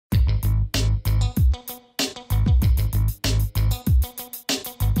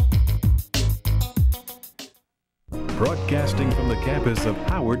Broadcasting from the campus of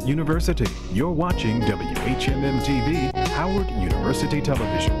Howard University, you're watching WHMM-TV, Howard University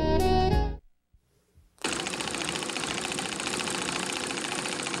Television.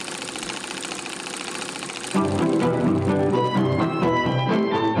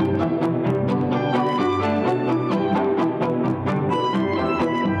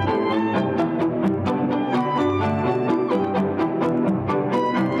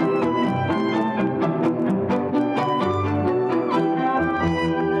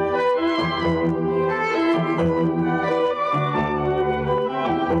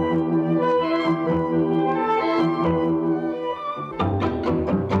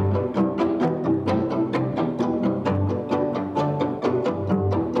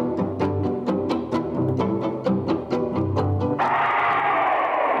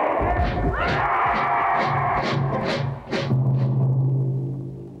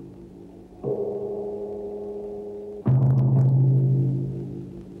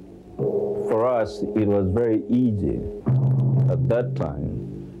 It was very easy at that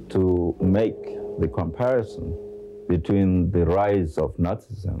time to make the comparison between the rise of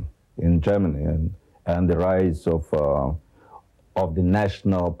Nazism in Germany and the rise of the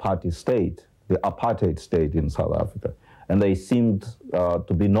national party state, the apartheid state in South Africa. And there seemed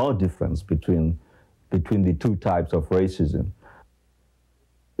to be no difference between the two types of racism.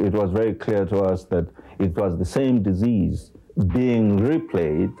 It was very clear to us that it was the same disease being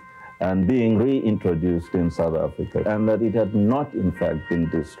replayed and being reintroduced in South Africa, and that it had not, in fact, been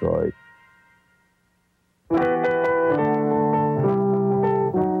destroyed.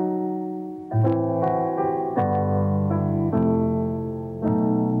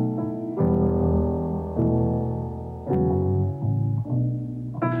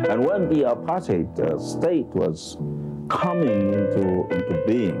 And when the apartheid state was coming into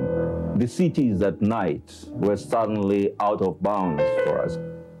being, the cities at night were suddenly out of bounds for us.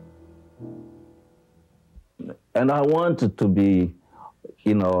 And I wanted to be,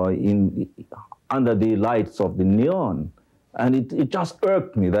 under the lights of the neon. And it just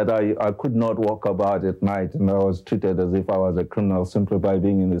irked me that I could not walk about at night, and I was treated as if I was a criminal simply by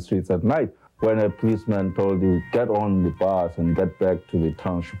being in the streets at night. When a policeman told you, get on the bus and get back to the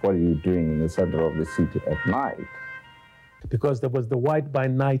township, what are you doing in the center of the city at night? Because there was the white by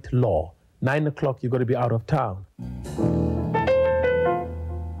night law. 9 o'clock, you've got to be out of town.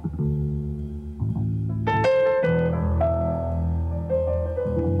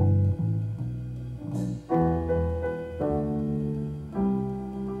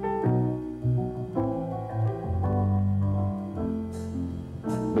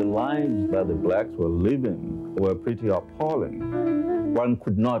 The lives that the blacks were living were pretty appalling. One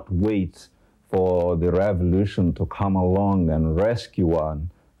could not wait for the revolution to come along and rescue one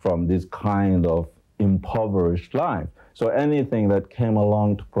from this kind of impoverished life. So anything that came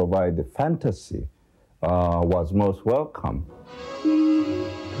along to provide the fantasy was most welcome.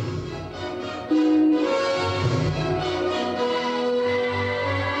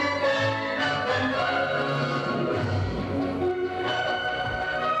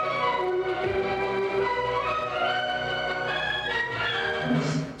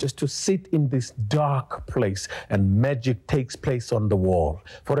 Just to sit in this dark place and magic takes place on the wall.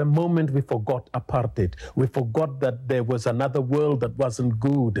 For a moment, we forgot apartheid. We forgot that there was another world that wasn't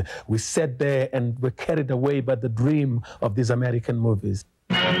good. We sat there and were carried away by the dream of these American movies.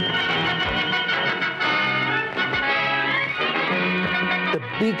 The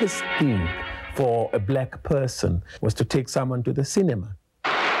biggest thing for a black person was to take someone to the cinema.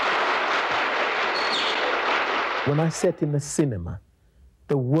 When I sat in the cinema,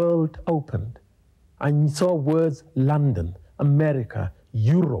 the world opened. I saw words London, America,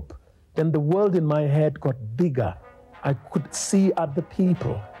 Europe. Then the world in my head got bigger. I could see other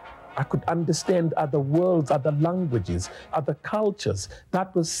people. I could understand other worlds, other languages, other cultures.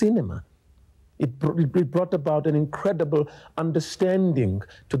 That was cinema. It brought about an incredible understanding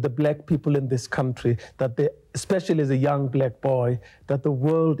to the black people in this country, that they, especially as a young black boy, that the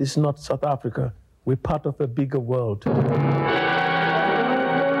world is not South Africa. We're part of a bigger world.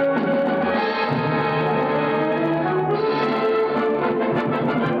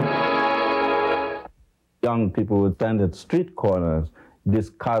 Young people would stand at street corners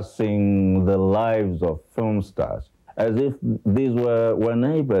discussing the lives of film stars, as if these were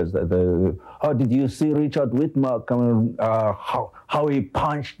neighbors. Oh, did you see Richard Whitmark coming? How he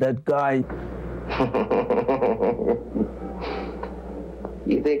punched that guy?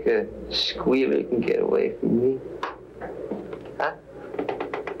 You think a squealer can get away from me? Huh?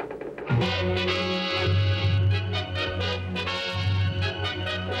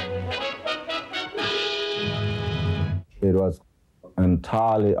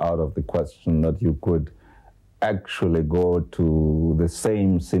 entirely out of the question that you could actually go to the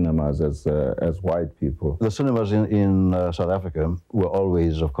same cinemas as white people. The cinemas in South Africa were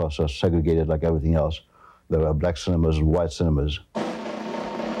always, of course, segregated like everything else. There were black cinemas and white cinemas.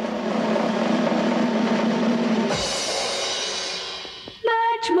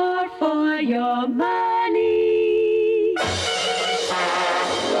 Much more for your money.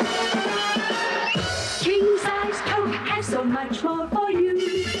 King size Coke has so much more for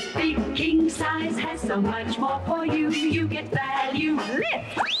you. Big king size has so much more for you. You get value,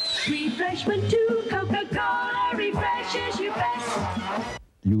 lift. Refreshment too. Coca-Cola refreshes you best.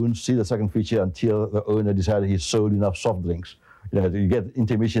 You wouldn't see the second feature until the owner decided he sold enough soft drinks. You know, you get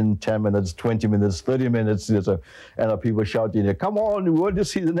intermission 10 minutes, 20 minutes, 30 minutes, and people shouting, "Come on, we want to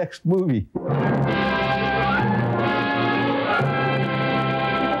see the next movie." We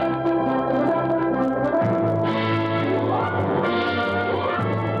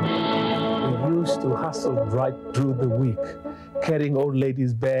used to hustle right through the week, carrying old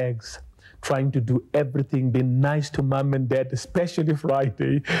ladies' bags, trying to do everything, be nice to mom and dad, especially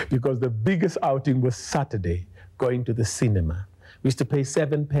Friday, because the biggest outing was Saturday, going to the cinema. We used to pay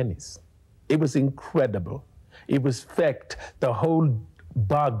 7 pennies. It was incredible. It was fact, the whole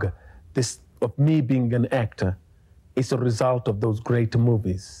bug of me being an actor is a result of those great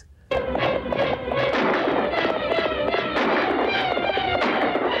movies.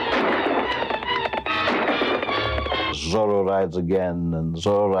 Zorro rides again, and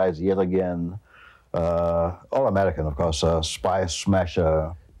Zorro rides yet again. All American, of course, Spy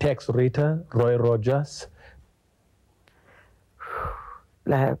Smasher. Tex Ritter, Roy Rogers.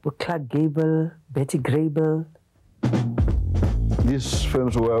 Clark Gable, Betty Grable. These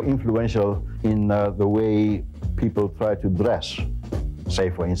films were influential in the way people try to dress. Say,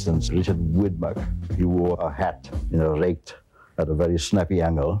 for instance, Richard Widmark. He wore a hat, raked at a very snappy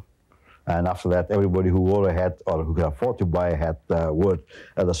angle. And after that, everybody who wore a hat or who could afford to buy a hat wore it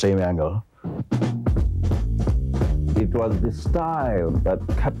at the same angle. It was the style that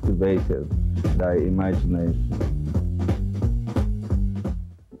captivated the imagination.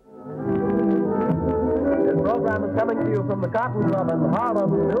 This program is coming to you from the Cotton Club in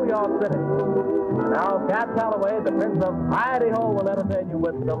Harlem, New York City. Now, Cat Calloway, the Prince of Heidi-Ho, will entertain you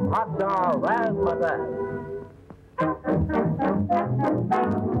with some hot jar razzmatazz.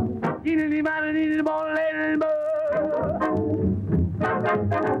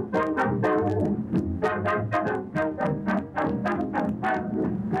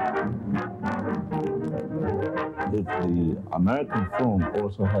 If the American film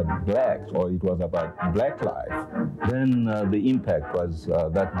also had blacks, or it was about black life, then the impact was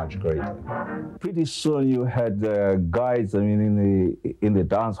that much greater. Pretty soon you had guys, in the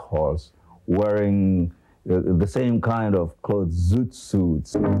dance halls wearing the same kind of clothes, zoot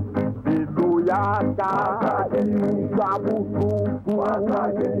suits.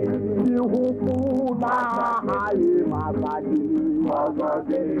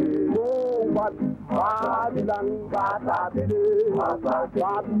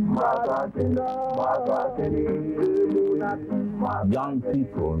 Young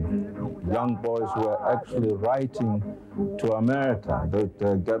people, young boys were actually writing to America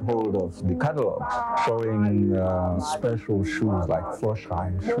that get hold of the catalogs showing special shoes like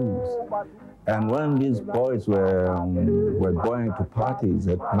Florsheim shoes. And when these boys were going to parties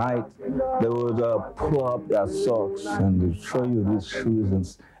at night, they would pull up their socks and they'd show you these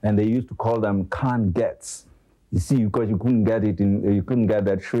shoes, and they used to call them can't gets. You see, because you couldn't get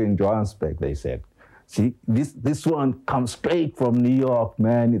that shoe in Johannesburg, they said. See, this one comes straight from New York,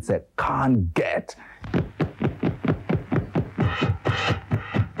 man. It's a can't get.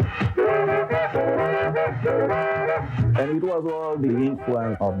 And it was all the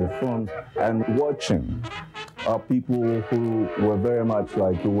influence of the film and watching people who were very much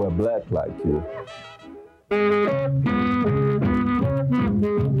like you, were black like you.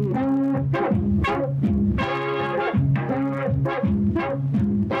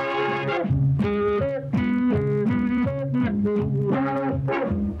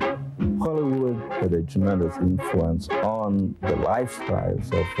 Hollywood had a tremendous influence on the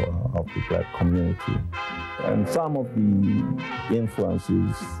lifestyles of the black community. And some of the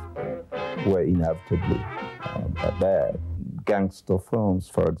influences were inevitably bad. Gangster films,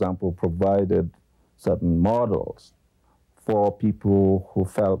 for example, provided certain models for people who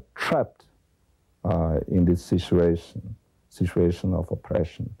felt trapped in this situation of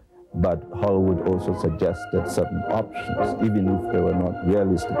oppression. But Hollywood also suggested certain options, even if they were not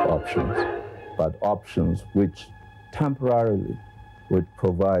realistic options, but options which temporarily would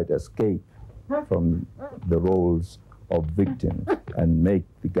provide escape from the roles of victims and make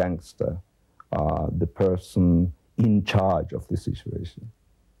the gangster the person in charge of the situation,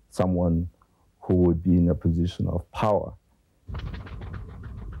 someone who would be in a position of power.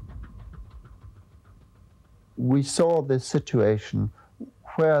 We saw this situation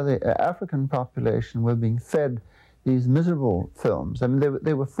where the African population were being fed these miserable films. I mean,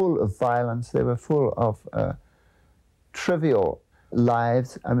 they were full of violence, they were full of trivial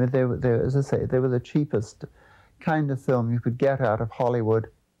lives. I mean, they were, as I say, they were the cheapest kind of film you could get out of Hollywood.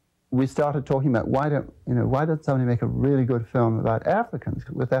 We started talking about why don't somebody make a really good film about Africans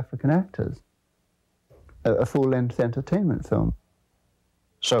with African actors, a full-length entertainment film.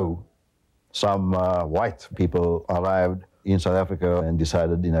 So some white people arrived in South Africa and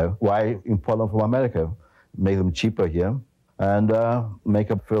decided, why import them from America, make them cheaper here, and make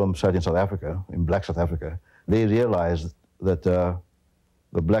a film set in South Africa, in black South Africa. They realized that the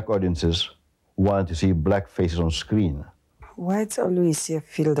black audiences wanted to see black faces on screen. Whites always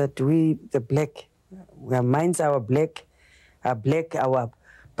feel that we, the black, our minds are black, our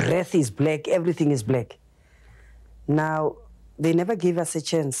breath is black, everything is black. Now, they never gave us a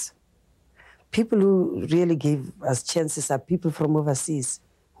chance. People who really gave us chances are people from overseas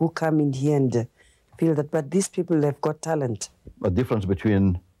who come in here and feel that, but these people have got talent. The difference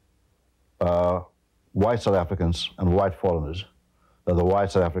between white South Africans and white foreigners, that the white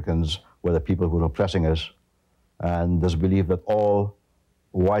South Africans were the people who were oppressing us, and this belief that all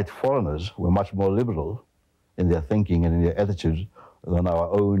white foreigners were much more liberal in their thinking and in their attitudes than our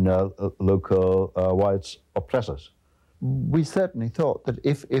own local white oppressors. We certainly thought that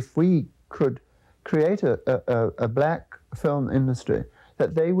if we could create a black film industry,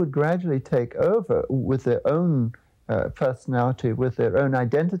 that they would gradually take over with their own personality, with their own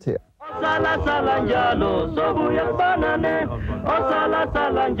identity.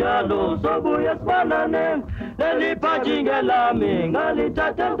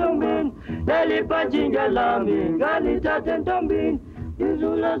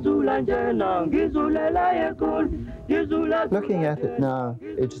 Looking at it now,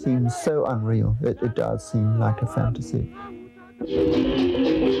 it seems so unreal. It does seem like a fantasy.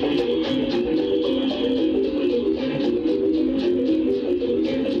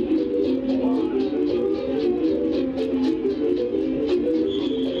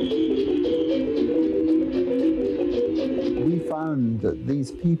 We found that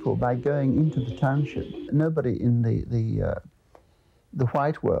these people, by going into the township, nobody in the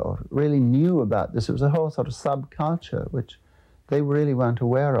white world really knew about this. It was a whole sort of subculture which they really weren't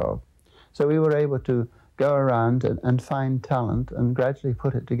aware of. So we were able to go around and find talent and gradually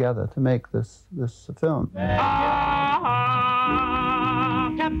put it together to make this film.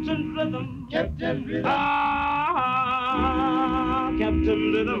 Captain Rhythm, Captain Rhythm,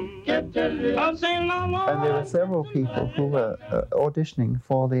 Captain Rhythm, Captain Rhythm. I'll sing no more. And there were several people who were auditioning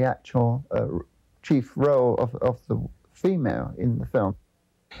for the actual chief role of the female in the film.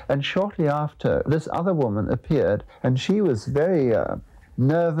 And shortly after, this other woman appeared, and she was very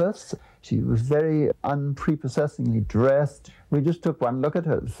nervous. She was very unprepossessingly dressed. We just took one look at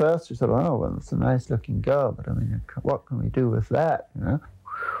her. At first, we thought, oh, well, it's a nice-looking girl, but I mean, what can we do with that,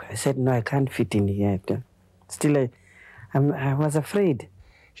 I said, no, I can't fit in here. Still, I was afraid.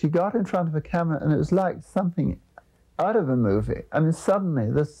 She got in front of a camera, and it was like something out of a movie. I mean,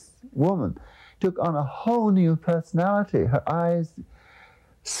 suddenly, this woman took on a whole new personality. Her eyes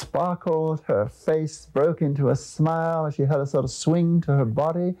sparkled, her face broke into a smile, she had a sort of swing to her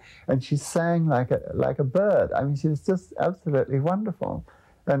body, and she sang like a bird. I mean, she was just absolutely wonderful.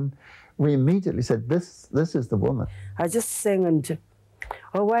 And we immediately said, this is the woman. I just sang and,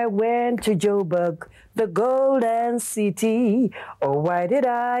 oh, I went to Joburg, the golden city. Oh, why did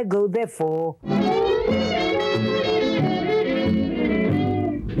I go there for?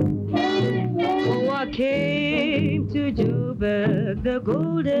 I came to Joburg, the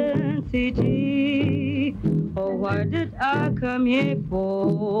golden city. Oh, why did I come here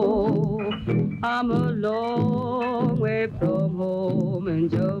for? I'm a long way from home in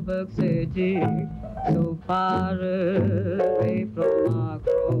Joburg City, so far away from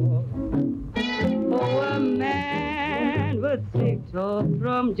Accra. Oh, a man with slick talk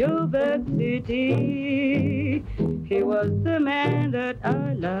from Joburg City. He was the man that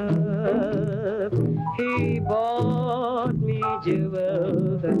I loved. He bought me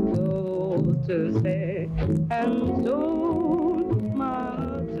jewels and clothes to say, and stole my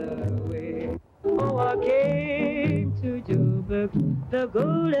heart away. Oh, I came to Joburg, the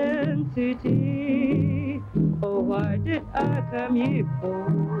golden city. Oh, why did I come here for?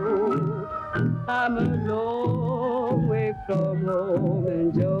 I'm a long way from home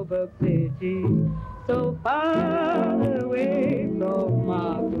in Joburg City, so far away from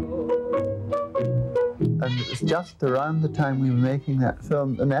my home. And it was just around the time we were making that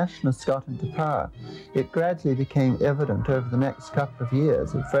film, the nationalists got into power. It gradually became evident over the next couple of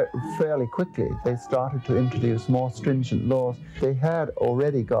years, fairly quickly, they started to introduce more stringent laws. They had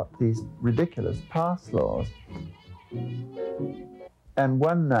already got these ridiculous pass laws. And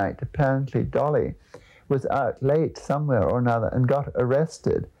one night, apparently, Dolly was out late somewhere or another and got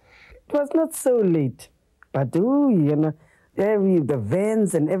arrested. It was not so late, but you know, the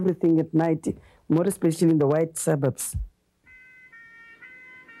vans and everything at night, more especially in the white suburbs.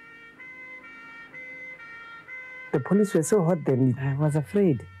 The police were so hot then, I was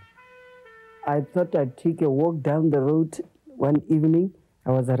afraid. I thought I'd take a walk down the road one evening.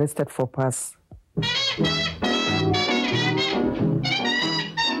 I was arrested for pass.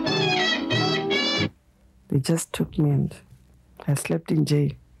 They just took me and I slept in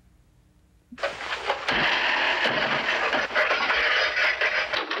jail.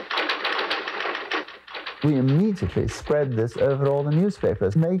 We immediately spread this over all the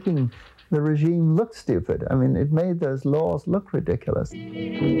newspapers, making the regime look stupid. I mean, it made those laws look ridiculous.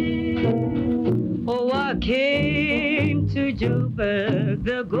 Oh, I came to Joburg,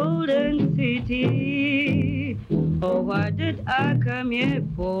 the golden city. Oh, what did I come here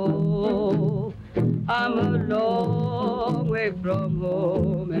for? I'm a long way from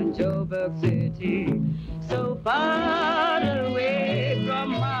home in Joburg City, so far away from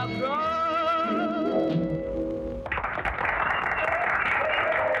my home.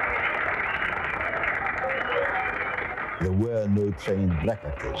 There were no trained black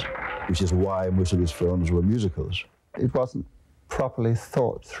actors, which is why most of these films were musicals. It wasn't properly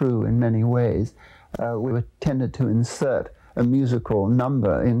thought through in many ways. We were tended to insert a musical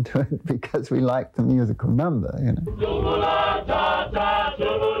number into it because we liked the musical number, you know.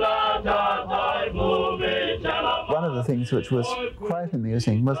 One of the things which was quite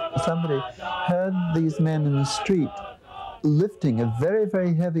amusing was somebody heard these men in the street lifting a very,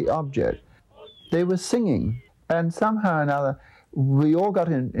 very heavy object. They were singing, and somehow or another we all got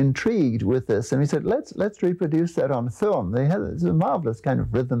intrigued with this, and we said, let's reproduce that on film. They had a marvelous kind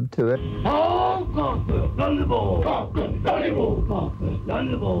of rhythm to it.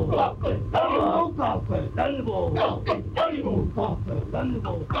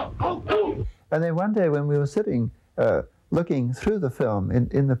 And then one day when we were sitting looking through the film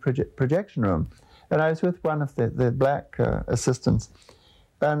in the projection room, and I was with one of the black assistants,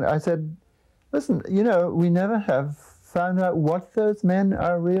 and I said, listen, you know, we never have found out what those men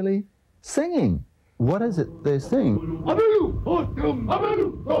are really singing. What is it they sing?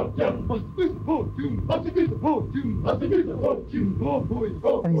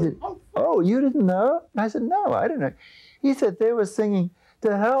 And he said, oh, you didn't know? I said, no, I didn't know. He said they were singing,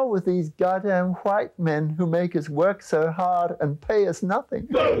 to hell with these goddamn white men who make us work so hard and pay us nothing.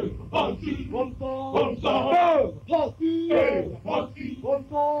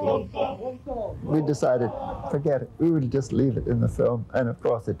 We decided, forget it, we would just leave it in the film, and of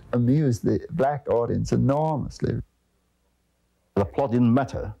course it amused the black audience enormously. The plot didn't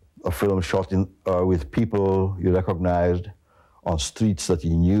matter. A film shot with people you recognized on streets that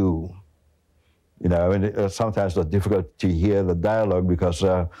you knew. You know, and sometimes it's difficult to hear the dialogue because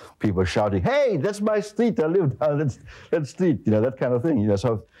people are shouting, hey, that's my street, I live down that street, you know, that kind of thing. You know,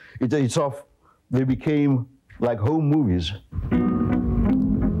 so they became like home movies.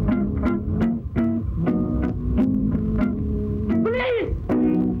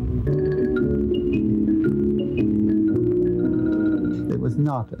 It was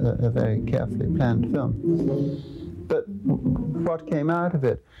not a very carefully planned film. But what came out of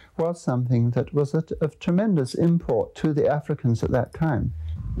it was something that was of tremendous import to the Africans at that time.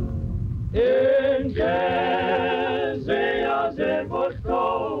 Too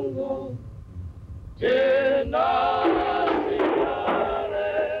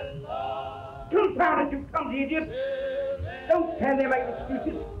proud you come, idiot! Don't stand there making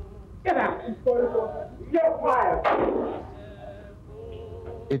excuses. Get out! You're fired!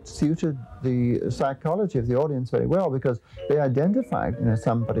 It suited the psychology of the audience very well because they identified, you know,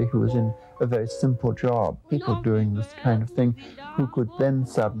 somebody who was in a very simple job, people doing this kind of thing, who could then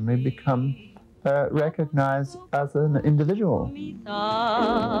suddenly become recognized as an individual.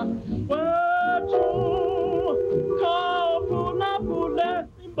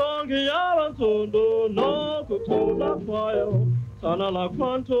 Sanala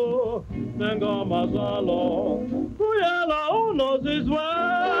quanto venga mazalo Kuyala unos is well.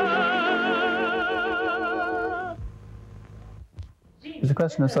 It was a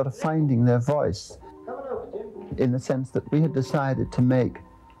question of sort of finding their voice in the sense that we had decided to make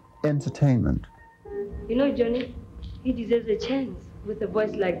entertainment You know, Johnny, he deserves a chance with a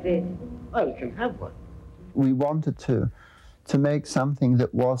voice like that. Well, you can have one. We wanted to make something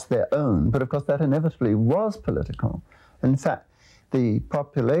that was their own, but of course that inevitably was political. In fact, the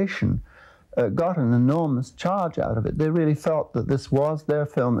population got an enormous charge out of it. They really felt that this was their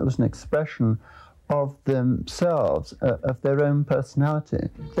film. It was an expression of themselves, of their own personality.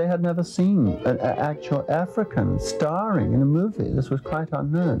 They had never seen an actual African starring in a movie. This was quite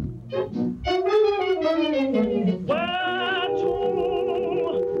unknown.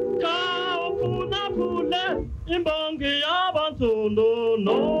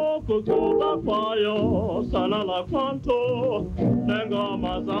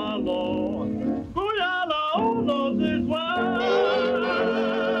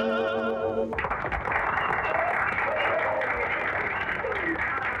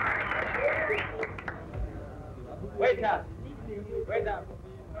 Wait up. Wait up.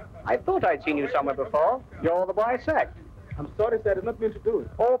 I thought I'd seen you somewhere before. You're the boy sacked. I'm sorry, sir. I did not mean to do it.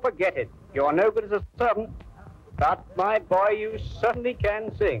 Oh, forget it. You're no good as a servant. But, my boy, you certainly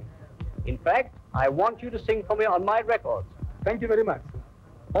can sing. In fact, I want you to sing for me on my records. Thank you very much.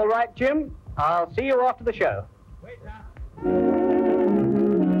 All right, Jim. I'll see you after the show. Wait up.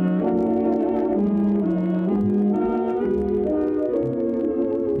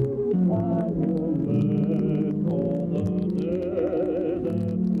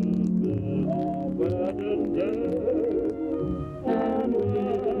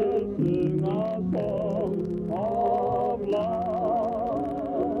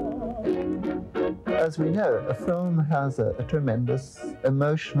 As we know, a film has a tremendous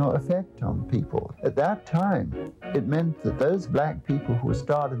emotional effect on people. At that time, it meant that those black people who were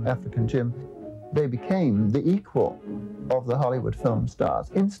starred in African Jim, they became the equal of the Hollywood film stars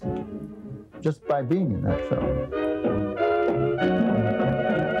instantly, just by being in that film.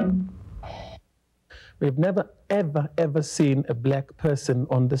 We've never, ever seen a black person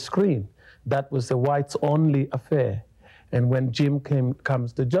on the screen. That was a whites-only affair. And when Jim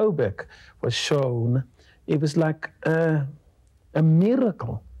Comes to Joburg was shown, it was like a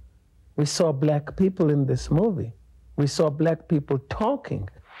miracle. We saw black people in this movie. We saw black people talking.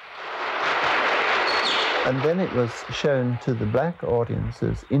 And then it was shown to the black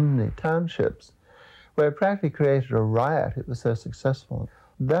audiences in the townships, where it practically created a riot. It was so successful.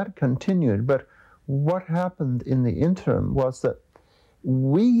 That continued, but what happened in the interim was that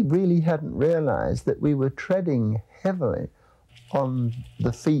we really hadn't realized that we were treading heavily on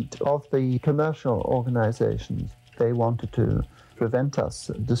the feet of the commercial organizations. They wanted to prevent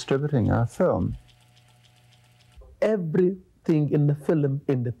us distributing our film. Everything in the film,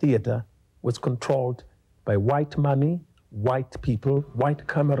 in the theater, was controlled by white money, white people, white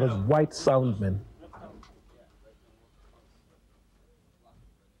cameras, white soundmen.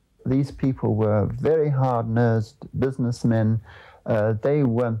 These people were very hard-nosed businessmen. They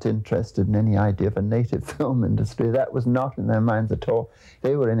weren't interested in any idea of a native film industry. That was not in their minds at all.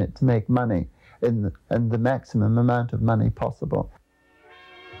 They were in it to make money, and the maximum amount of money possible.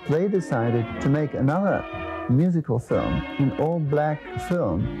 They decided to make another musical film, an all-black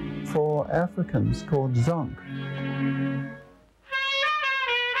film for Africans called Zonk.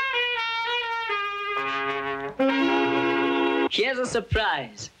 Here's a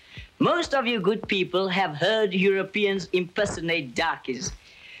surprise. Most of you good people have heard Europeans impersonate darkies.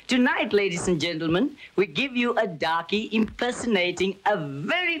 Tonight, ladies and gentlemen, we give you a darkie impersonating a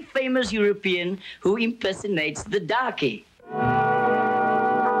very famous European who impersonates the darkie.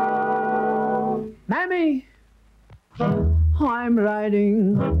 Mammy, I'm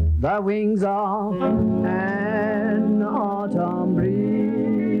riding the wings of an autumn breeze.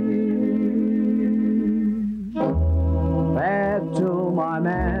 Back to my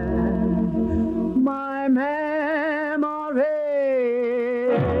memory.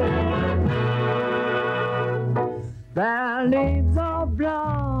 The leaves of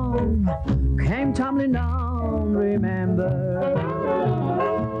brown came tumbling down, remember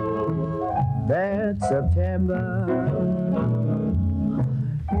that September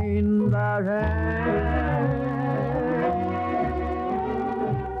in the rain.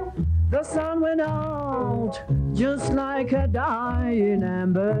 The sun went out just like a dying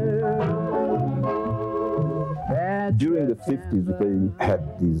ember. During the 50s, they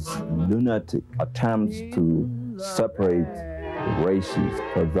had these lunatic attempts to separate races.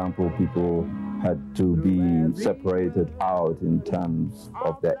 For example, people had to be separated out in terms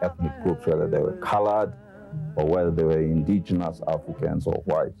of their ethnic groups, whether they were colored or whether they were indigenous Africans or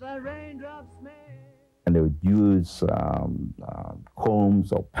white. And they would use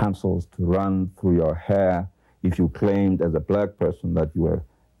combs or pencils to run through your hair if you claimed as a black person that you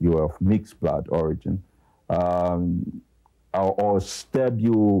were of mixed blood origin. or stab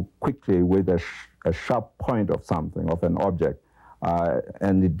you quickly with a sharp point of something, of an object.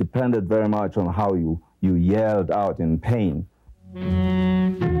 And it depended very much on how you yelled out in pain.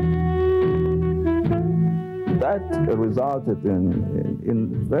 That resulted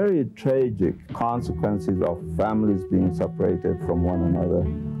in very tragic consequences of families being separated from one another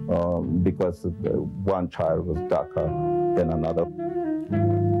because one child was darker than another.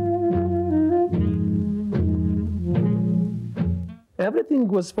 Everything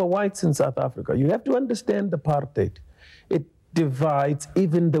was for whites in South Africa. You have to understand apartheid. It divides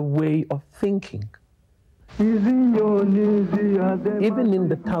even the way of thinking. Even in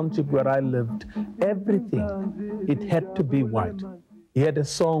the township where I lived, everything, it had to be white. He had a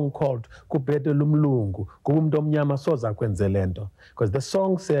song called Kubete Lumlungu, Kubumdomnyama Soza Kwenzelendo, because the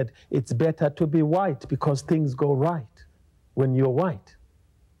song said it's better to be white because things go right when you're white.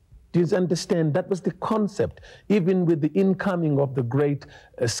 Do you understand? That was the concept. Even with the incoming of the great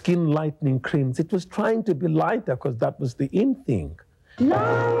skin lightening creams, it was trying to be lighter because that was the in thing.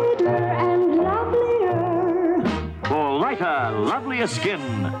 Lighter and lovelier. For lighter, lovelier skin,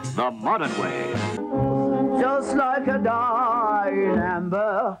 the modern way. Just like a dye in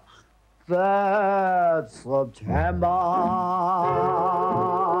amber, that's September.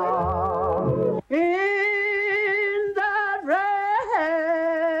 In that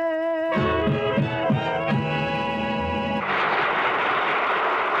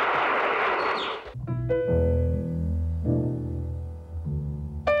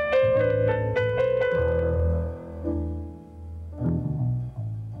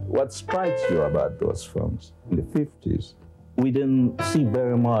What strikes you about those films in the 50s? We didn't see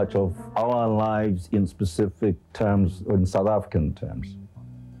very much of our lives in specific terms, or in South African terms.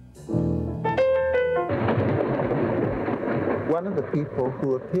 One of the people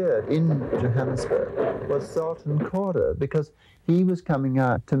who appeared in Johannesburg was Sultan Corder, because he was coming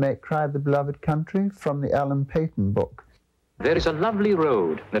out to make Cry the Beloved Country from the Alan Paton book. There is a lovely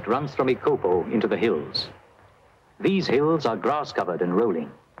road that runs from Ikopo into the hills. These hills are grass-covered and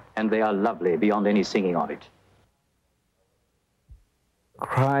rolling, and they are lovely beyond any singing of it.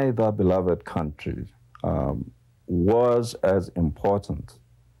 Cry the Beloved Country was as important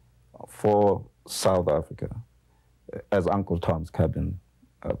for South Africa as Uncle Tom's Cabin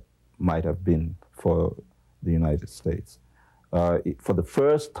might have been for the United States. For the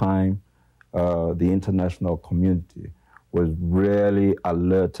first time, the international community was really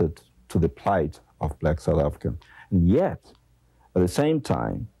alerted to the plight of Black South Africans. And yet, at the same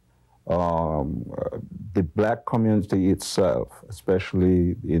time, the Black community itself,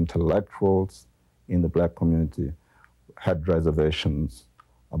 especially the intellectuals in the Black community, had reservations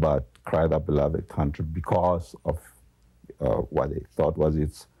about Cry the Beloved Country because of what they thought was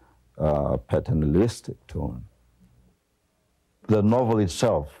its paternalistic tone. The novel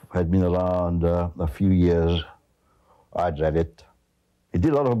itself had been around a few years. I'd read it. It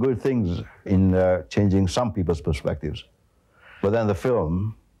did a lot of good things in changing some people's perspectives. But then the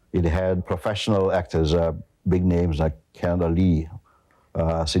film, it had professional actors, big names like Canada Lee,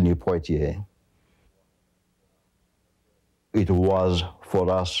 Sidney Poitier. It was,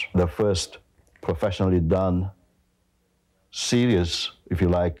 for us, the first professionally done, serious, if you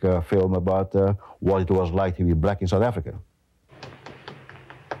like, film about what it was like to be Black in South Africa.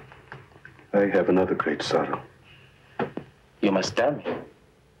 I have another great sorrow. You must tell me.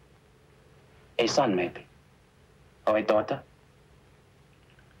 A son, maybe. Or a daughter?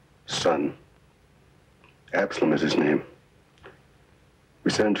 Son. Absalom is his name.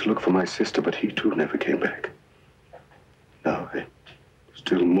 We sent him to look for my sister, but he too never came back. Now I'm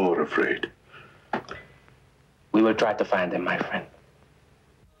still more afraid. We will try to find him, my friend.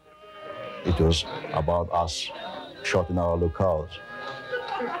 It was about us, shot in our locales.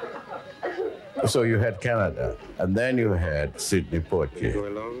 So you had Canada, and then you had Sidney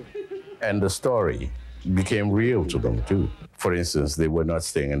Poitier. And the story became real to them, too. For instance, they were not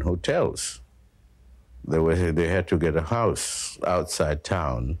staying in hotels. They had to get a house outside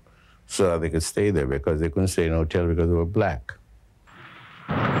town so that they could stay there, because they couldn't stay in a hotel because they were Black.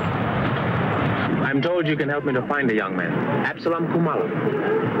 I'm told you can help me to find a young man, Absalom Kumalo.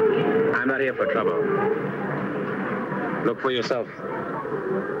 I'm not here for trouble. Look for yourself.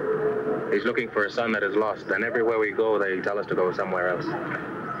 He's looking for a son that is lost, and everywhere we go, they tell us to go somewhere else.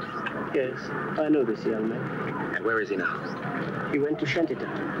 Yes, I know this young man. And where is he now? He went to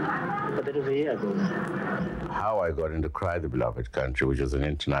Shantytown, but that was a year ago. How I got into Cry the Beloved Country, which is an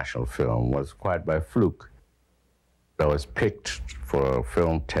international film, was quite by fluke. I was picked for a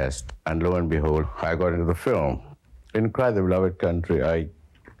film test, and lo and behold, I got into the film. In Cry the Beloved Country, I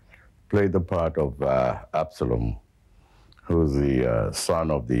played the part of Absalom, who's the son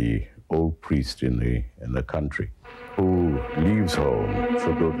of the old priest in the country, who leaves home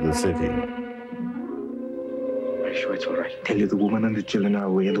to go to the city. Are you sure it's all right? Tell you the woman and the children are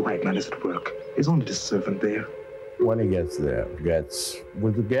away and the white man is at work. There's only the servant there. When he gets there, he gets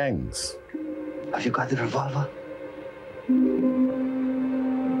with the gangs. Have you got the revolver?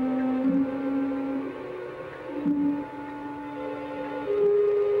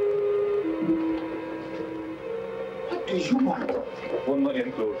 What do you want? One money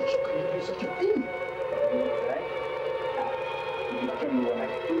and clothes. How can you do such a thing?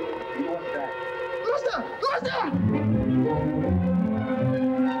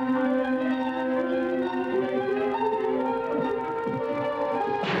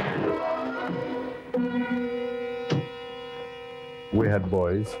 We had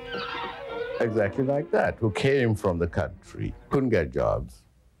boys exactly like that, who came from the country, couldn't get jobs,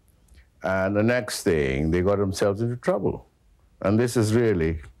 and the next thing, they got themselves into trouble. And this is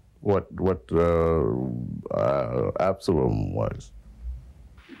really what Absalom was.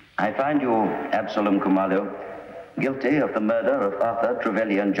 I find you, Absalom Khumalo, guilty of the murder of Arthur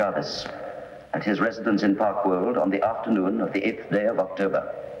Trevelyan Jarvis at his residence in Parkworld on the afternoon of the 8th day of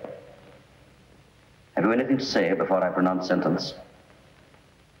October. Have you anything to say before I pronounce sentence?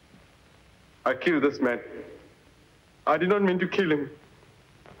 I killed this man. I did not mean to kill him.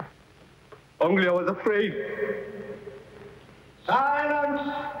 Only I was afraid. Silence!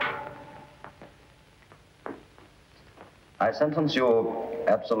 I sentence you,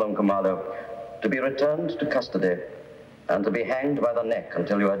 Absalom Khumalo, to be returned to custody and to be hanged by the neck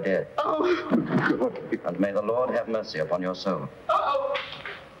until you are dead. Oh, God. And may the Lord have mercy upon your soul. Oh.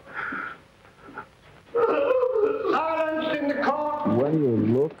 Silence in the court! When you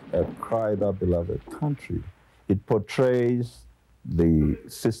look at Cry Thou Beloved Country, it portrays the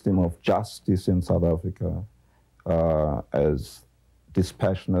system of justice in South Africa as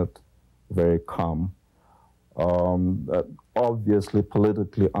dispassionate, very calm, obviously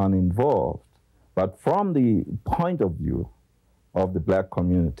politically uninvolved. But from the point of view of the black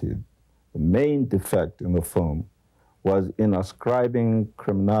community, the main defect in the film was in ascribing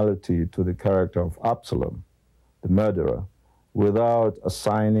criminality to the character of Absalom, the murderer, without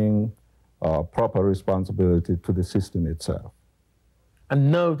assigning proper responsibility to the system itself. I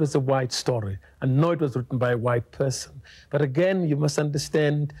know it was a white story. I know it was written by a white person. But again, you must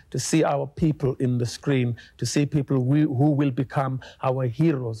understand, to see our people in the screen, to see people who will become our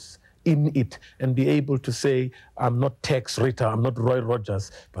heroes in it, and be able to say, I'm not Tex Ritter, I'm not Roy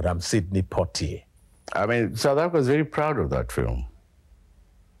Rogers, but I'm Sidney Poitier. I mean, South Africa was very proud of that film.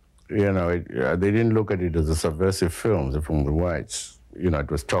 You know, they didn't look at it as a subversive film from the whites. You know,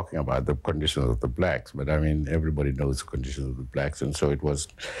 it was talking about the conditions of the blacks, but I mean, everybody knows the conditions of the blacks, and so it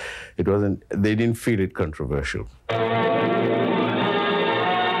wasn't, they didn't feel it controversial.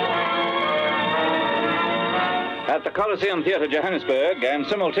 At the Coliseum Theatre, Johannesburg, and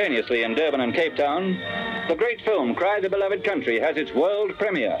simultaneously in Durban and Cape Town, the great film Cry the Beloved Country has its world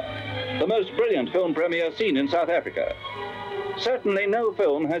premiere, the most brilliant film premiere seen in South Africa. Certainly no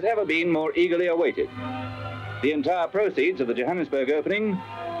film has ever been more eagerly awaited. The entire proceeds of the Johannesburg opening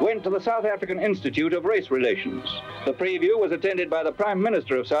went to the South African Institute of Race Relations. The preview was attended by the Prime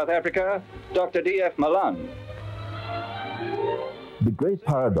Minister of South Africa, Dr. D.F. Malan. The great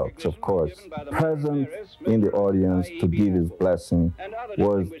paradox, of course, present in the audience to give his blessing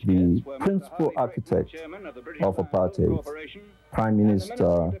was the principal architect of apartheid, Prime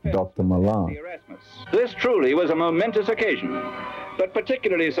Minister Dr. Malan. This truly was a momentous occasion, but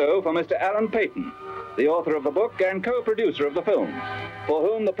particularly so for Mr. Alan Paton, the author of the book and co-producer of the film, for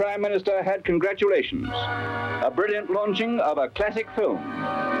whom the Prime Minister had congratulations. A brilliant launching of a classic film.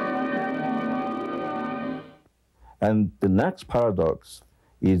 And the next paradox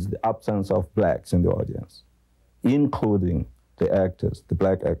is the absence of blacks in the audience, including the actors, the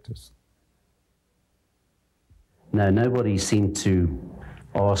black actors. No, nobody seemed to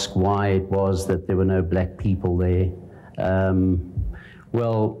ask why it was that there were no black people there.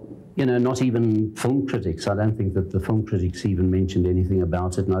 Well, you know, not even film critics. I don't think that the film critics even mentioned anything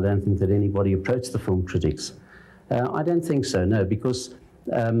about it, and I don't think that anybody approached the film critics. I don't think so, no, because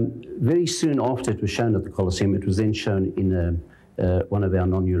very soon after it was shown at the Coliseum, it was then shown in one of our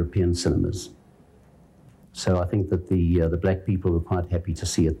non-European cinemas. So I think that the black people were quite happy to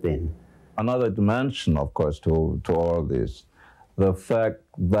see it then. Another dimension, of course, to all this, the fact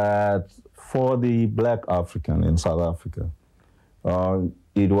that for the black African in South Africa,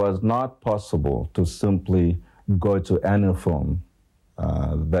 it was not possible to simply go to any film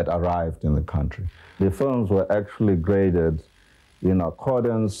that arrived in the country. The films were actually graded in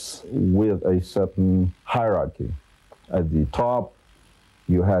accordance with a certain hierarchy. At the top,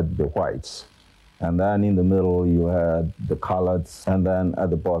 you had the whites, and then in the middle, you had the coloreds, and then at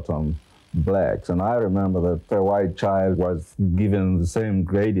the bottom, blacks. And I remember that the white child was given the same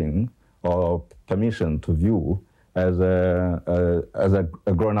grading or permission to view as a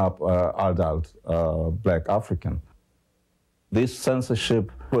grown-up adult black African. This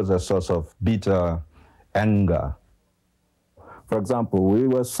censorship was a source of bitter anger. For example, we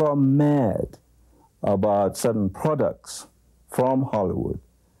were so mad about certain products from Hollywood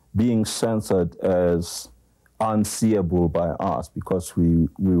being censored as unseeable by us because we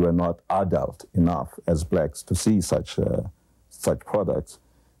were not adult enough as blacks to see such products.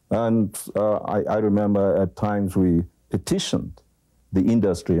 And I remember at times we petitioned the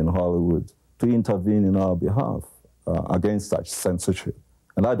industry in Hollywood to intervene in our behalf against such censorship.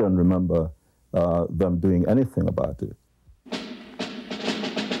 And I don't remember them doing anything about it.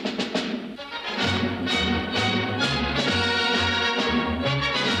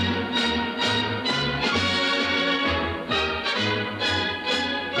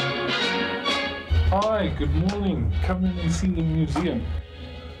 Hi, good morning. Come in and see the museum.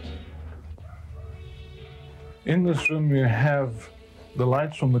 In this room you have the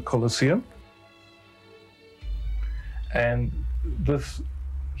lights from the Colosseum, and this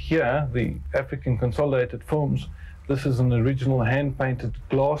here, the African Consolidated Films, this is an original hand-painted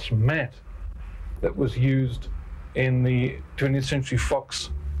glass mat that was used in the 20th Century Fox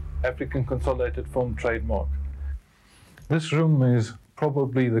African Consolidated Film trademark. This room is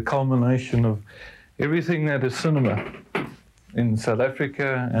probably the culmination of everything that is cinema in South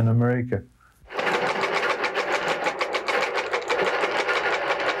Africa and America.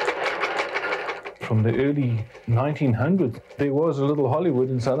 From the early 1900s, there was a little Hollywood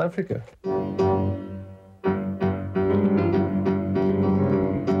in South Africa.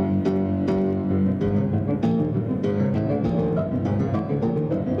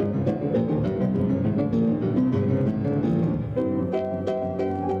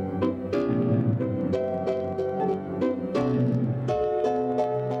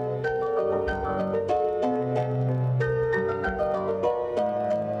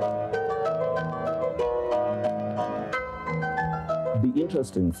 The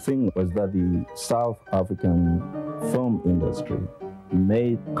interesting thing was that the South African film industry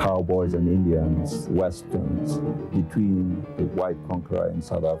made cowboys and Indians westerns between the white conqueror in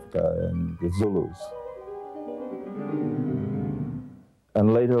South Africa and the Zulus.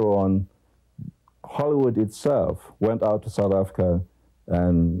 And later on, Hollywood itself went out to South Africa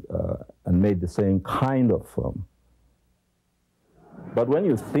and made the same kind of film. But when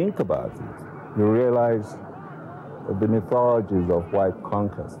you think about it, you realize the mythologies of white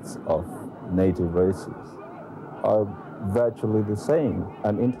conquests of native races are virtually the same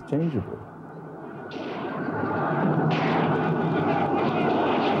and interchangeable.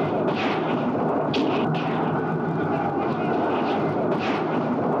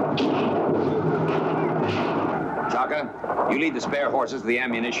 Chaka, you lead the spare horses to the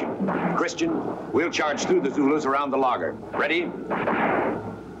ammunition. Christian, we'll charge through the Zulus around the laager. Ready?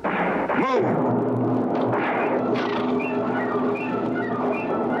 Move!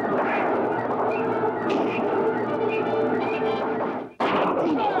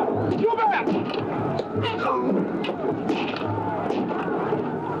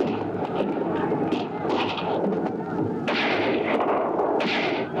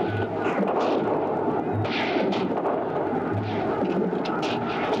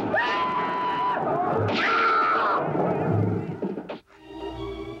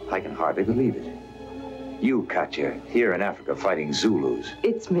 I can hardly believe it. You, Katya, here in Africa fighting Zulus.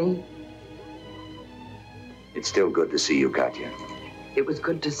 It's me. It's still good to see you, Katya. It was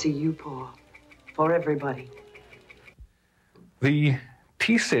good to see you, Paul. For everybody. The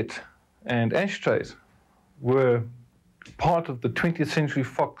tea set and ashtrays were part of the 20th Century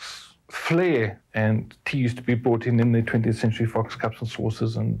Fox flair, and tea used to be brought in the 20th Century Fox cups and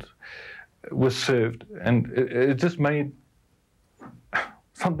saucers and was served, and it just made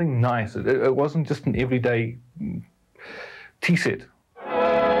something nice. It wasn't just an everyday tea set.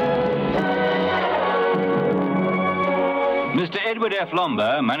 Mr. Edward F.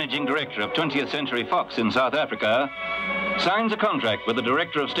 Lomba, Managing Director of 20th Century Fox in South Africa, signs a contract with the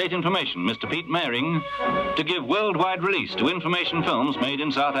Director of State Information, Mr. Pete Mehring, to give worldwide release to information films made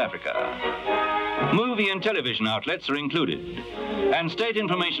in South Africa. Movie and television outlets are included. And State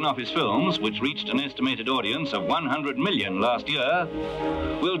Information Office films, which reached an estimated audience of 100 million last year,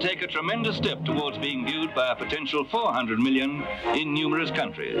 will take a tremendous step towards being viewed by a potential 400 million in numerous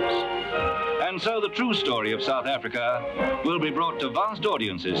countries. And so the true story of South Africa will be brought to vast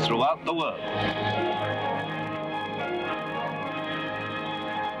audiences throughout the world.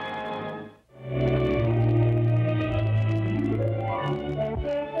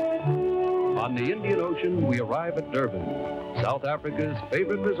 On the Indian Ocean, we arrive at Durban, South Africa's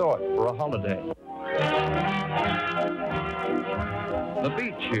favorite resort for a holiday. The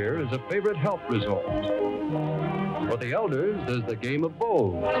beach here is a favorite health resort. For the elders, there's the game of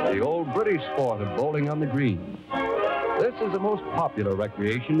bowls, the old British sport of bowling on the green. This is the most popular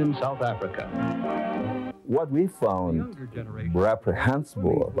recreation in South Africa. What we found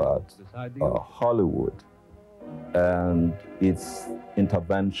reprehensible about Hollywood and its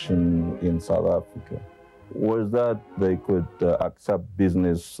intervention in South Africa was that they could accept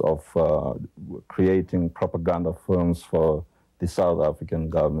business of creating propaganda films for the South African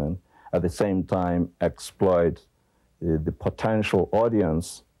government, at the same time exploit the potential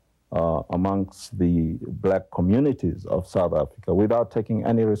audience amongst the black communities of South Africa without taking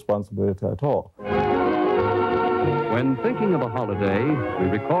any responsibility at all. When thinking of a holiday, we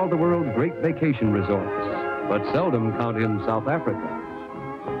recall the world's great vacation resorts, but seldom count in South Africa.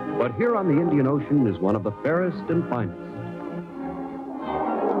 But here on the Indian Ocean is one of the fairest and finest.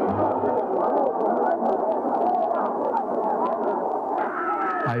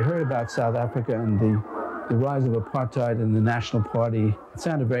 I heard about South Africa and the rise of apartheid and the National Party. It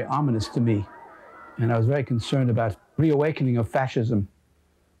sounded very ominous to me, and I was very concerned about reawakening of fascism,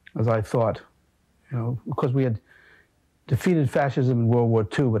 as I thought, you know, because we had defeated fascism in World War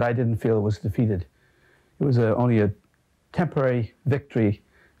II, but I didn't feel it was defeated. It was only a temporary victory.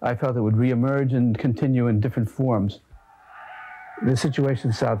 I felt it would reemerge and continue in different forms. The situation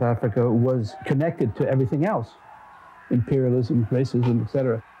in South Africa was connected to everything else: imperialism, racism,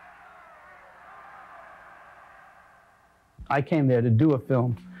 etc. I came there to do a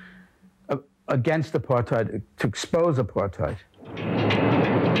film against apartheid, to expose apartheid.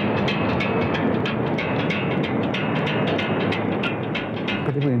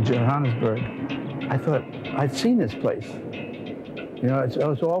 Particularly in Johannesburg, I thought, I've seen this place. You know, it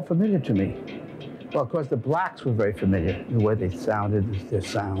was all familiar to me. Well, of course, the blacks were very familiar, the way they sounded, their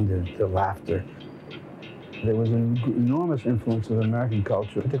sound, their laughter. There was an enormous influence of American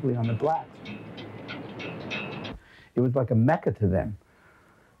culture, particularly on the blacks. It was like a mecca to them,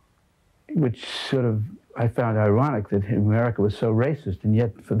 which sort of, I found ironic that America was so racist, and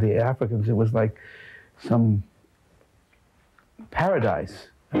yet for the Africans it was like some paradise.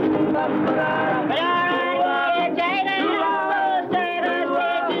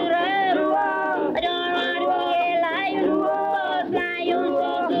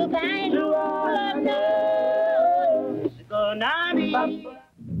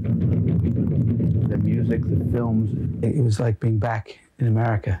 The music, the films, it was like being back in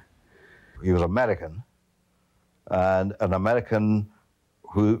America. He was American, and an American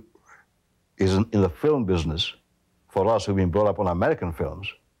who is in the film business. For us who've been brought up on American films,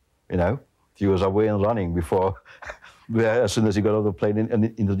 you know, he was away and running before, as soon as he got off the plane and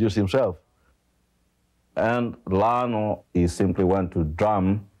introduced himself. And Lano, he simply went to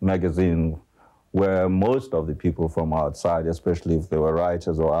Drum magazine, where most of the people from outside, especially if they were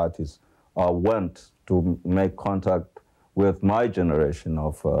writers or artists, went to make contact with my generation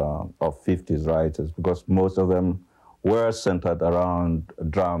of 50s writers, because most of them were centered around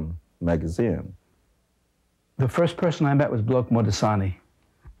Drum magazine. The first person I met was Bloke Modisani,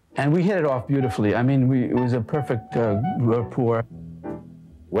 and we hit it off beautifully. I mean, it was a perfect rapport.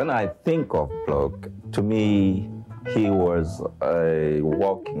 When I think of Bloke, to me, he was a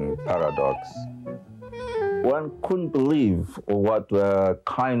walking paradox. One couldn't believe what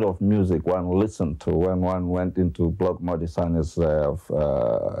kind of music one listened to when one went into Bloke Modisani's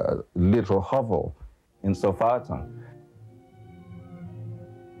little hovel in Southampton.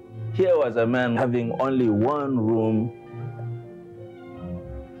 Here was a man having only one room.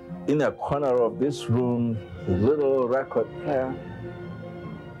 In a corner of this room, a little record player.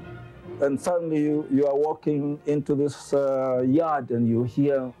 And suddenly you are walking into this yard and you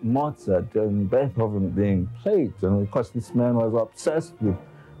hear Mozart and Beethoven being played. And of course, this man was obsessed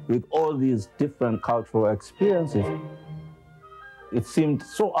with all these different cultural experiences. It seemed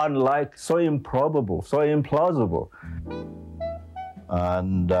so unlike, so improbable, so implausible.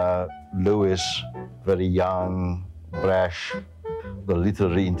 And Lewis, very young, brash, the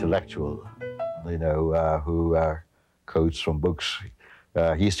literary intellectual, you know, who quotes from books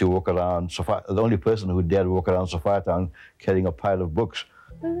He used to walk around, the only person who dared walk around Sophiatown carrying a pile of books.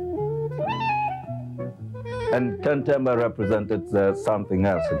 And Tentemba represented something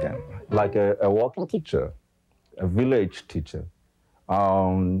else again, like a walking teacher, a village teacher.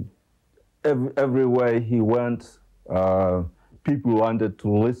 Everywhere he went, people wanted to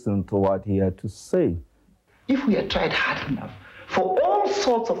listen to what he had to say. If we had tried hard enough for all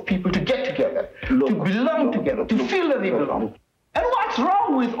sorts of people to get together, to belong together, to feel that they belong. And what's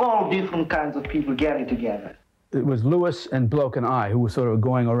wrong with all different kinds of people getting together? It was Lewis and Bloke and I who were sort of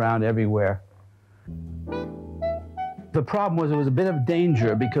going around everywhere. The problem was it was a bit of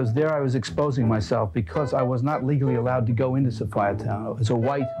danger because there I was exposing myself because I was not legally allowed to go into Sophiatown. As a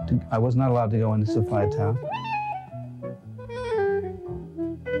white, I was not allowed to go into Sophiatown.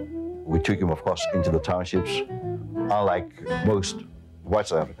 We took him, of course, into the townships, unlike most white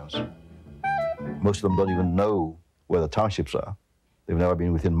South Africans. Most of them don't even know where the townships are. They've never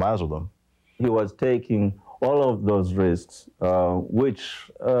been within miles of them. He was taking all of those risks, which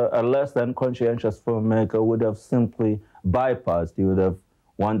a less than conscientious filmmaker would have simply bypassed. He would have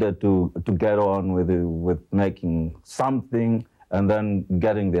wanted to get on with making something and then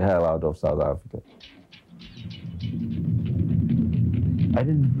getting the hell out of South Africa. I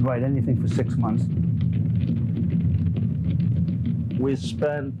didn't write anything for 6 months. We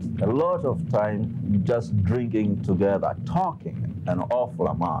spent a lot of time just drinking together, talking an awful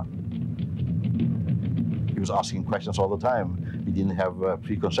amount. He was asking questions all the time. He didn't have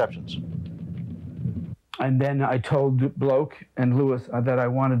preconceptions. And then I told Bloke and Lewis that I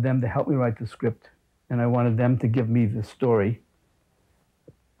wanted them to help me write the script, and I wanted them to give me the story.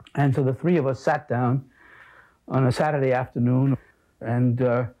 And so the three of us sat down on a Saturday afternoon and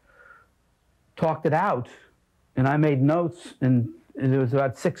talked it out. And I made notes, and it was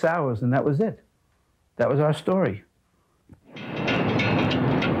about 6 hours, and that was it. That was our story.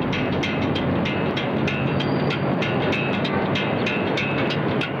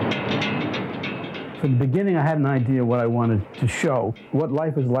 From the beginning, I had an idea what I wanted to show, what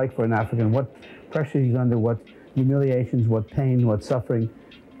life is like for an African, what pressure he's under, what humiliations, what pain, what suffering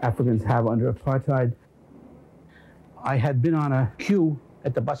Africans have under apartheid. I had been on a queue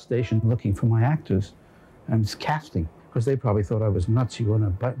at the bus station looking for my actors. I was casting, because they probably thought I was nuts. You go on a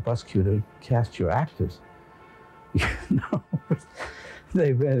bus queue to cast your actors. No,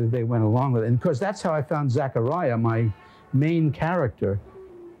 they went along with it. And of course, that's how I found Zachariah, my main character.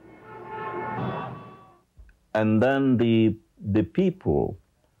 And then the people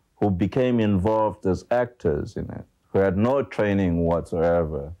who became involved as actors in it, who had no training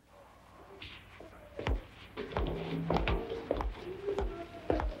whatsoever.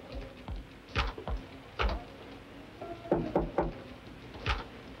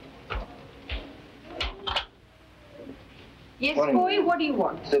 Yes, boy, what do you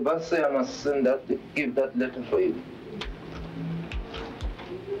want? Sebastian, I must give that letter for you.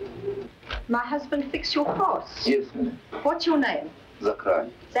 My husband fixed your horse? Yes, ma'am. What's your name? Zachariah.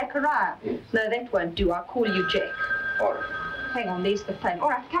 Zachariah? Yes. No, that won't do. I'll call you Jack. All right. Hang on, there's the phone. All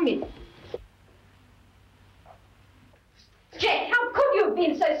right, come in. Jack, how could you have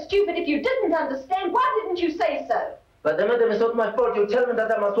been so stupid if you didn't understand? Why didn't you say so? But madam, it's not my fault. You tell me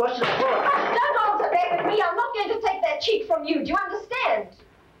that I must wash the floor. Don't answer back at me. I'm not going to take that cheat from you. Do you understand?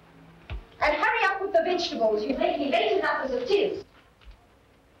 And hurry up with the vegetables. You make me late enough as it is.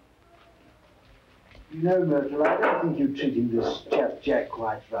 You know, Myrtle, I don't think you're treating this chap Jack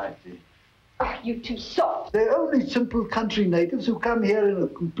quite rightly. Oh, you too soft. They're only simple country natives who come here in a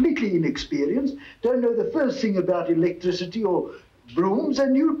completely inexperienced, don't know the first thing about electricity or brooms,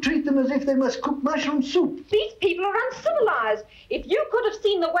 and you treat them as if they must cook mushroom soup. These people are uncivilized. If you could have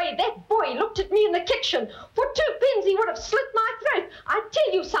seen the way that boy looked at me in the kitchen, for 2 pence he would have slit my throat. I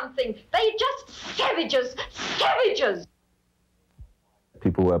tell you something, they're just savages, savages.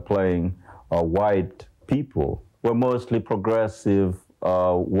 People were playing white people, were mostly progressive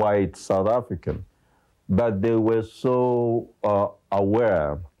white South African, but they were so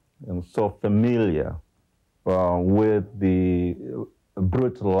aware and so familiar with the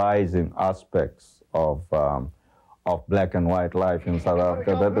brutalizing aspects of black and white life in South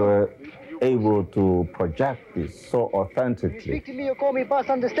Africa that they were able to project this so authentically. Speak to me or call me boss,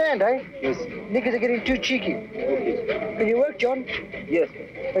 understand, eh? Yes. Niggas are getting too cheeky. Can you work, John? Yes.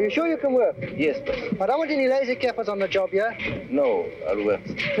 Are you sure you can work? Yes. I don't want any lazy cappers on the job, yeah? No, I'll work.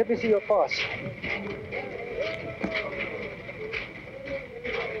 Let me see your pass.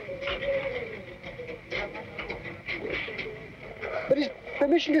 But his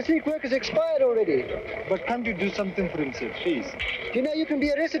permission to seek work has expired already. But can't you do something for himself, please? Do you know you can be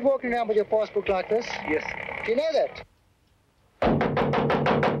arrested walking around with your passbook like this? Yes. Do you know that?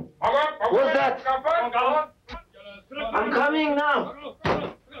 coming now.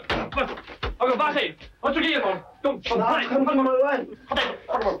 Oké, waar zijn? Wat doe je hier, man? Kom, kom, kom, kom,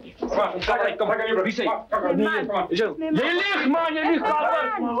 Wie zei? Je liegt, man, je liegt,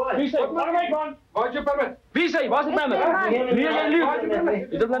 kapper. Wie zei? Man. Waar is je permit? Wie zei? Waar is het permit? Hier, jij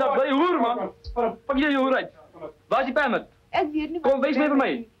liegt. Je doet net op, wil je hoer, man? Pak je hoer uit. Waar is die permit? Kom, wees mee voor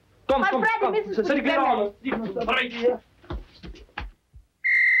mij. Kom, kom, kom. Zet die kleren aan.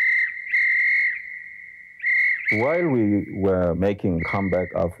 While we were making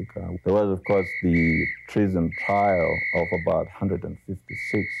Comeback Africa, there was, of course, the treason trial of about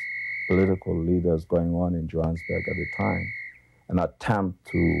 156 political leaders going on in Johannesburg at the time, an attempt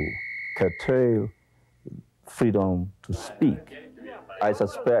to curtail freedom to speak. I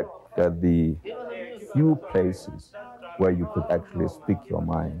suspect that the few places where you could actually speak your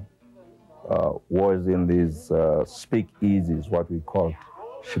mind was in these speakeasies, what we call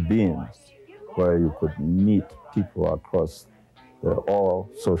shebeens, where you could meet people across all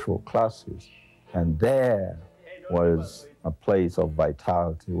social classes. And there was a place of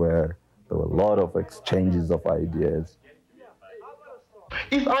vitality where there were a lot of exchanges of ideas.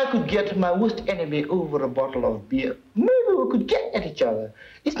 If I could get my worst enemy over a bottle of beer, maybe we could get at each other.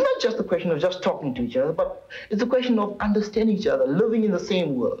 It's not just a question of just talking to each other, but it's a question of understanding each other, living in the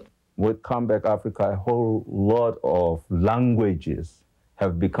same world. With Comeback Africa, a whole lot of languages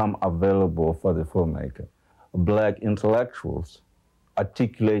have become available for the filmmaker. Black intellectuals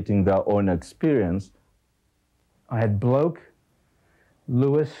articulating their own experience. I had Bloke,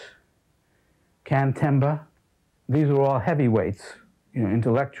 Lewis, Kantemba. These were all heavyweights, you know,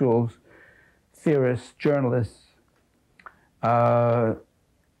 intellectuals, theorists, journalists. And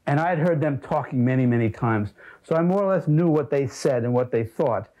I had heard them talking many, many times. So I more or less knew what they said and what they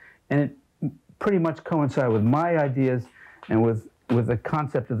thought. And it pretty much coincided with my ideas and with the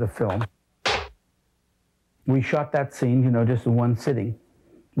concept of the film. We shot that scene, you know, just in one sitting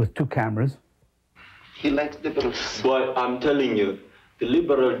with 2 cameras. He likes liberals. Boy, I'm telling you, the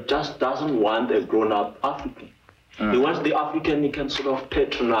liberal just doesn't want a grown-up African. He wants the African he can sort of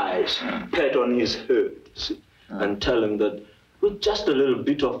patronize, pat on his head, see, and tell him that with just a little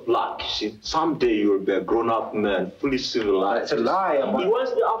bit of luck, see, someday you'll be a grown-up man, fully civilized. That's a lie. He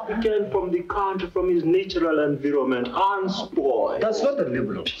wants the African from the country, from his natural environment, unspoiled. That's not the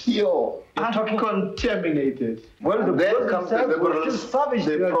liberal. Yo, I'm talking contaminated. Well, the then comes the liberals,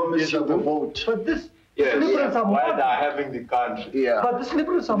 they promise you the vote. But this... Yes, liberals are while modern. they're having the country. Yeah. But these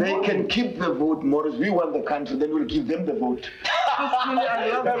liberals are They modern. can keep the vote, Morris. We want the country, then we'll give them the vote. I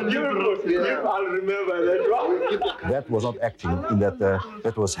love the liberals. I'll remember that. That was not acting, in that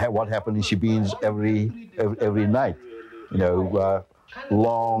that was what happened in Shebeens every night. You know,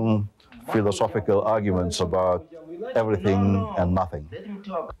 long philosophical arguments about everything and nothing.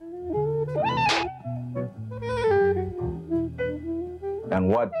 And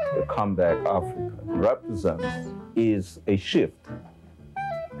what Comeback Africa represents is a shift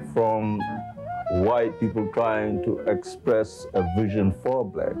from white people trying to express a vision for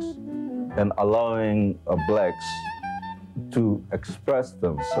blacks and allowing blacks to express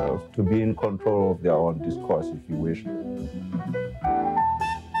themselves, to be in control of their own discourse, if you wish.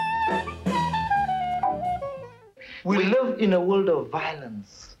 We live in a world of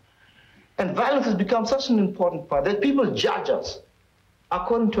violence. And violence has become such an important part that people judge us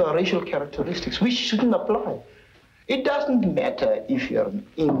according to our racial characteristics, which shouldn't apply. It doesn't matter if you're an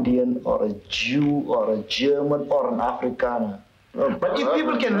Indian or a Jew or a German or an Afrikaner. But if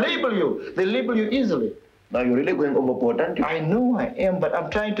people can label you, they label you easily. Now you're really going overboard, aren't you? I know I am, but I'm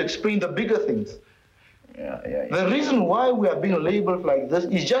trying to explain the bigger things. The reason why we are being labeled like this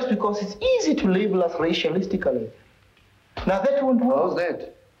is just because it's easy to label us racialistically. Now that won't work. How's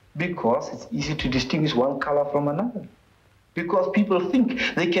that? Because it's easy to distinguish one color from another. Because people think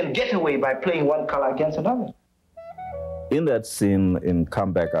they can get away by playing one color against another. In that scene in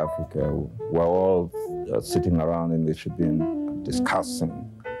Comeback Africa, we're all sitting around in the shebeen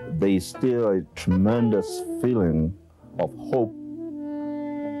discussing. There is still a tremendous feeling of hope.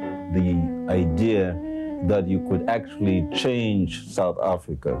 The idea that you could actually change South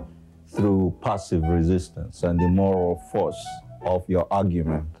Africa through passive resistance and the moral force of your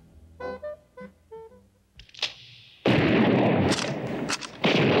argument.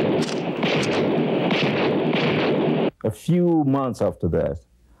 A few months after that,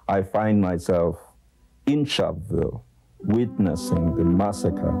 I find myself in Sharpeville witnessing the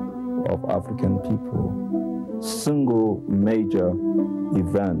massacre of African people, single major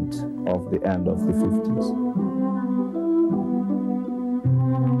event of the end of the 50s.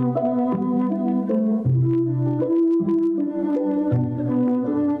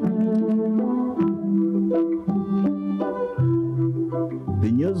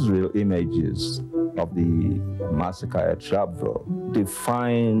 images of the massacre at Sharpeville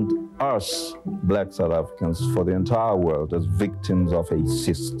defined us, Black South Africans, for the entire world as victims of a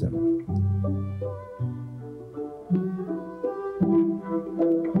system.